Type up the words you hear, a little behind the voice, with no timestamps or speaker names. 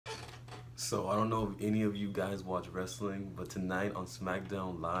So I don't know if any of you guys watch wrestling, but tonight on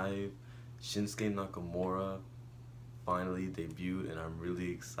SmackDown Live, Shinsuke Nakamura finally debuted, and I'm really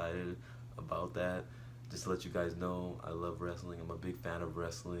excited about that. Just to let you guys know, I love wrestling. I'm a big fan of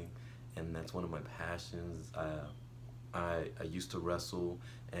wrestling, and that's one of my passions. I used to wrestle,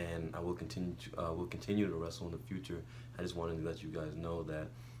 and I will continue to wrestle in the future. I just wanted to let you guys know that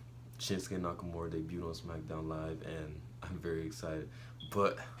Shinsuke Nakamura debuted on SmackDown Live, and I'm very excited.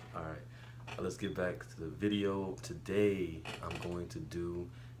 But alright, let's get back to the video. Today I'm going to do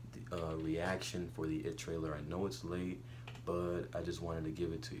the reaction for the It trailer. I know it's late, but I just wanted to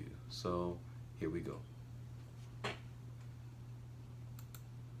give it to you. So here we go. There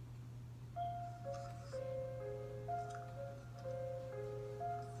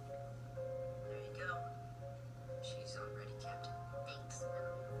you go. She's already Captain. Thanks.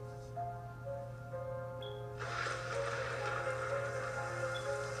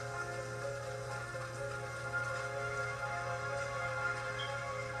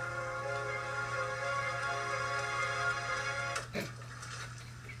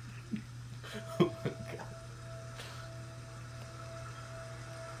 Oh my god.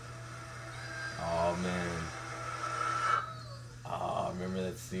 Oh man. Oh, I remember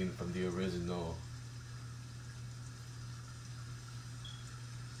that scene from the original.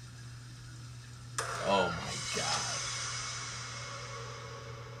 Oh my god.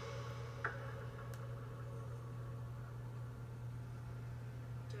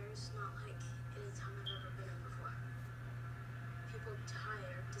 There's not like any time I've ever been in before. People die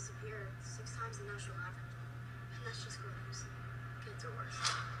or disappear 6 times the national average. And that's just good news. Kids are worse.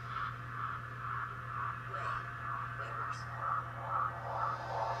 Way, way worse.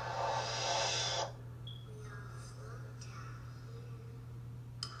 We all float down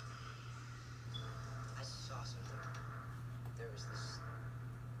here. I saw something. There was this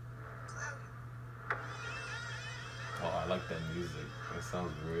cloud. Oh, I like that music. It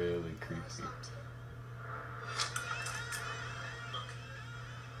sounds really creepy. Look,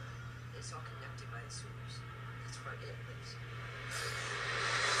 it's all connected by the sewers. That's where it lives.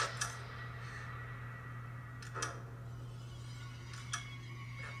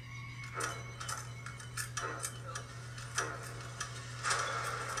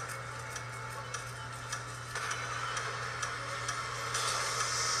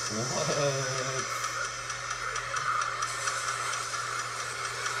 What?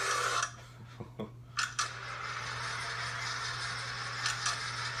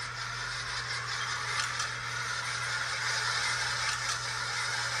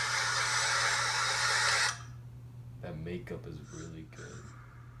 That makeup is really good.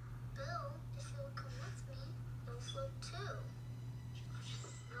 Bill, if you'll come with me, you'll float too. You'll float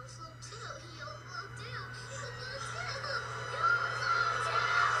too. You'll float too. You'll float too. You'll float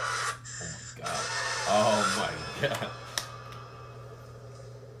too. Oh my god.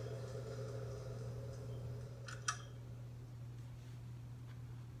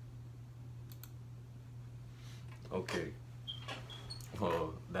 Okay.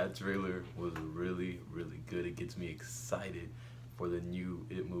 Well, that trailer was really, really good. It gets me excited for the new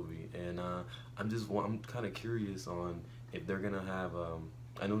It movie, and I'm kind of curious on if they're gonna have.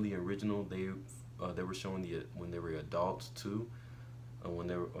 I know the original they were showing the when they were adults too, when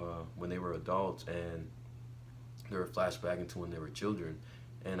they were adults, and they were flashback into when they were children.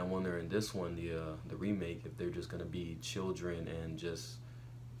 And I wonder in this one, the remake, if they're just gonna be children and just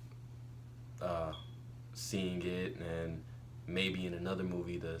seeing it, and maybe in another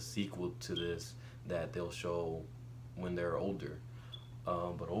movie, the sequel to this, that they'll show when they're older.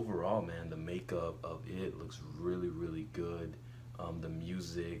 But overall, man, the makeup of it looks really, really good. The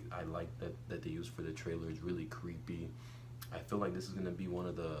music, I like that they used for the trailer, is really creepy. I feel like this is gonna be one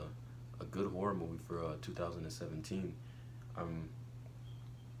of a good horror movie for 2017.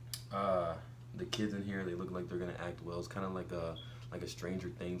 The kids in here, they look like they're gonna act well. It's kind of like a Stranger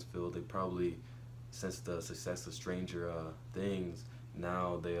Things feel. They probably, since the success of Stranger Things,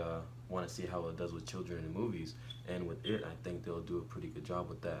 now they want to see how it does with children in the movies. And with it, I think they'll do a pretty good job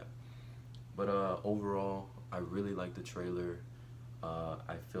with that. But overall, I really like the trailer.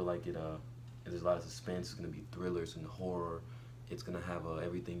 I feel like there's a lot of suspense. It's gonna be thrillers and horror. It's gonna have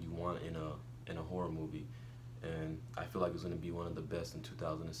everything you want in a horror movie, and I feel like it's gonna be one of the best in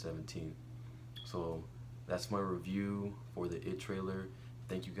 2017. So that's my review for the It trailer.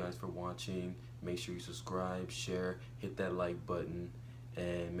 Thank you guys for watching. Make sure you subscribe, share, hit that like button,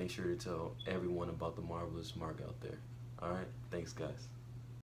 and make sure to tell everyone about the Marvelous Mark out there. Alright, thanks guys.